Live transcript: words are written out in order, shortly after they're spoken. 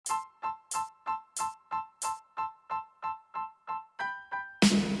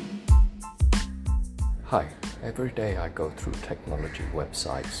Hi, every day I go through technology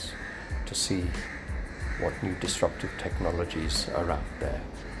websites to see what new disruptive technologies are out there,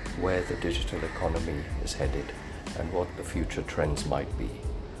 where the digital economy is headed, and what the future trends might be.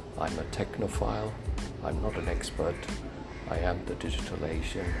 I'm a technophile, I'm not an expert, I am the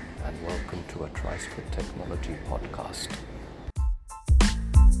DigitalAsian, and welcome to a Tryst with Technology podcast.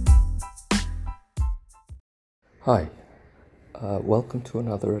 Hi, welcome to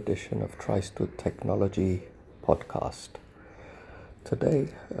another edition of Tryst with Technology podcast. Today,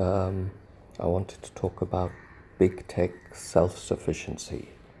 I wanted to talk about big tech self-sufficiency.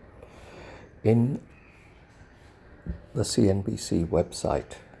 In the CNBC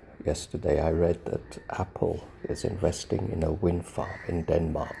website yesterday, I read that Apple is investing in a wind farm in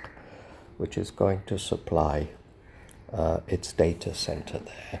Denmark, which is going to supply its data center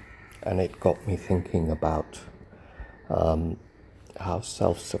there. And it got me thinking about how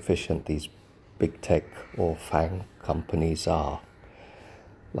self-sufficient these big tech or FANG companies are.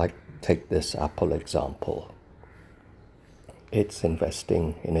 Like, take this Apple example. It's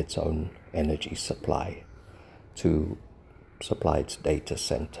investing in its own energy supply to supply its data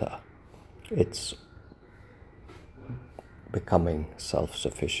center. It's becoming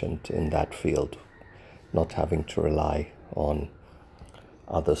self-sufficient in that field, not having to rely on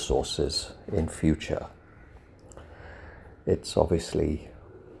other sources in future. It's obviously,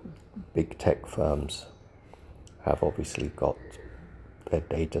 big tech firms have obviously got their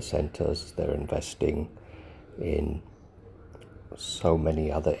data centers. They're investing in so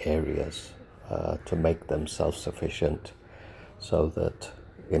many other areas to make them self-sufficient, so that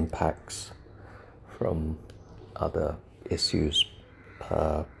impacts from other issues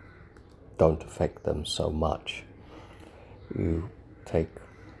don't affect them so much. You take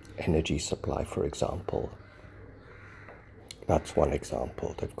energy supply, for example. That's one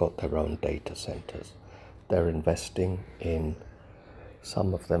example. They've got their own data centers. They're investing in,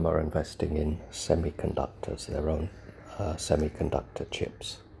 some of them are investing in semiconductors, their own semiconductor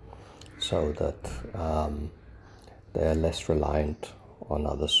chips, so that they're less reliant on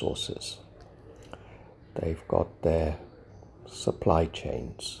other sources. They've got their supply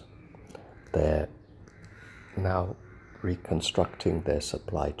chains. They're now reconstructing their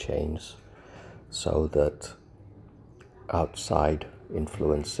supply chains so that outside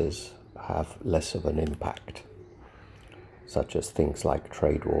influences have less of an impact, such as things like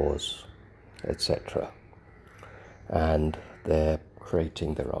trade wars, etc. And they're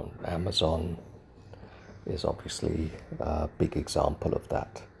creating their own. Amazon is obviously a big example of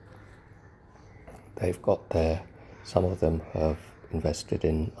that. They've got their, some of them have invested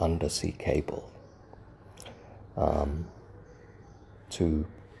in undersea cable to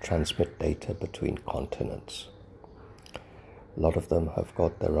transmit data between continents. A lot of them have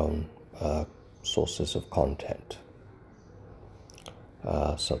got their own sources of content,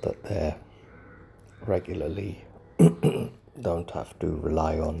 so that they regularly don't have to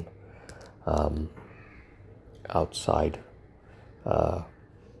rely on outside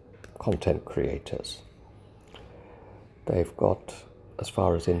content creators. They've got, as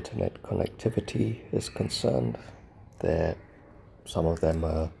far as internet connectivity is concerned, some of them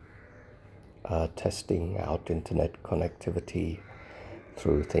are testing out internet connectivity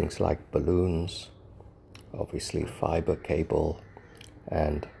through things like balloons, obviously fiber cable,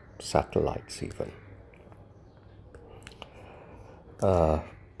 and satellites even,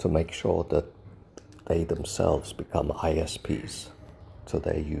 to make sure that they themselves become ISPs to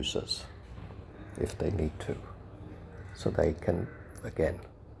their users if they need to, so they can, again,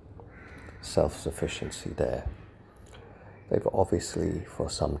 self-sufficiency there. They've obviously for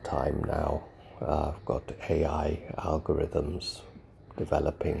some time now got AI algorithms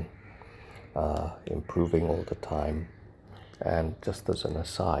developing, improving all the time. And just as an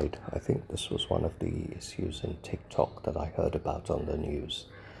aside, I think this was one of the issues in TikTok that I heard about on the news,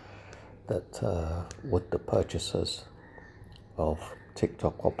 that would the purchasers of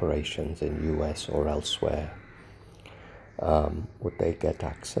TikTok operations in US or elsewhere, would they get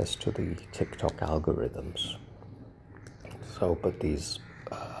access to the TikTok algorithms? So, but these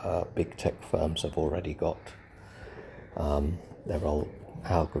big tech firms have already got their own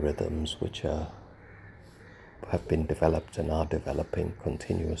algorithms, which have been developed and are developing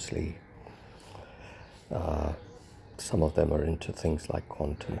continuously. Some of them are into things like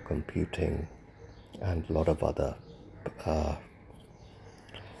quantum computing and a lot of other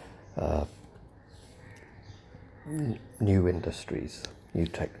new industries, new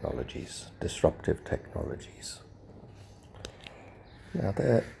technologies, disruptive technologies. Now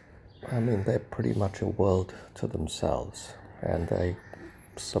they're pretty much a world to themselves, and they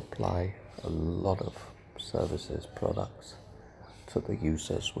supply a lot of services, products to the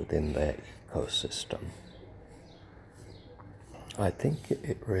users within their ecosystem. I think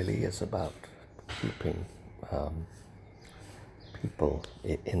it really is about keeping people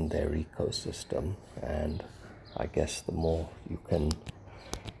in their ecosystem, and I guess the more you can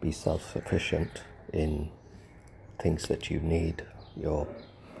be self-sufficient in things that you need, your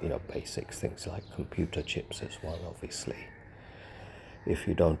basics, things like computer chips is one, obviously. If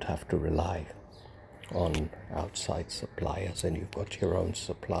you don't have to rely on outside suppliers and you've got your own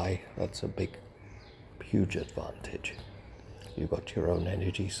supply, that's a big, huge advantage. You've got your own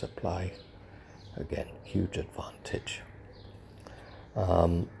energy supply, again, huge advantage.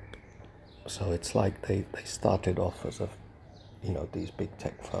 So it's like they started off as these big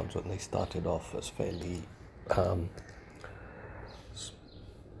tech firms, when they started off as fairly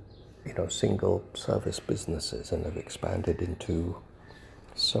single service businesses, and have expanded into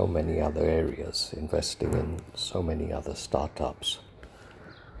so many other areas, investing in so many other startups.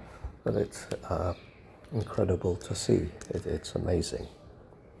 But it's incredible to see. It's amazing.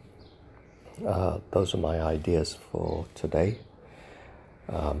 Those are my ideas for today.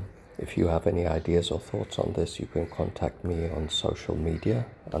 If you have any ideas or thoughts on this, you can contact me on social media.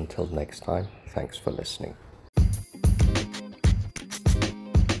 Until next time, thanks for listening.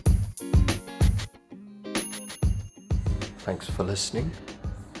 Thanks for listening.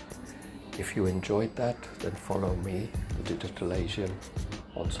 If you enjoyed that, then follow me, the DigitalAsian,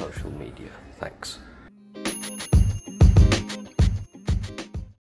 on social media. Thanks.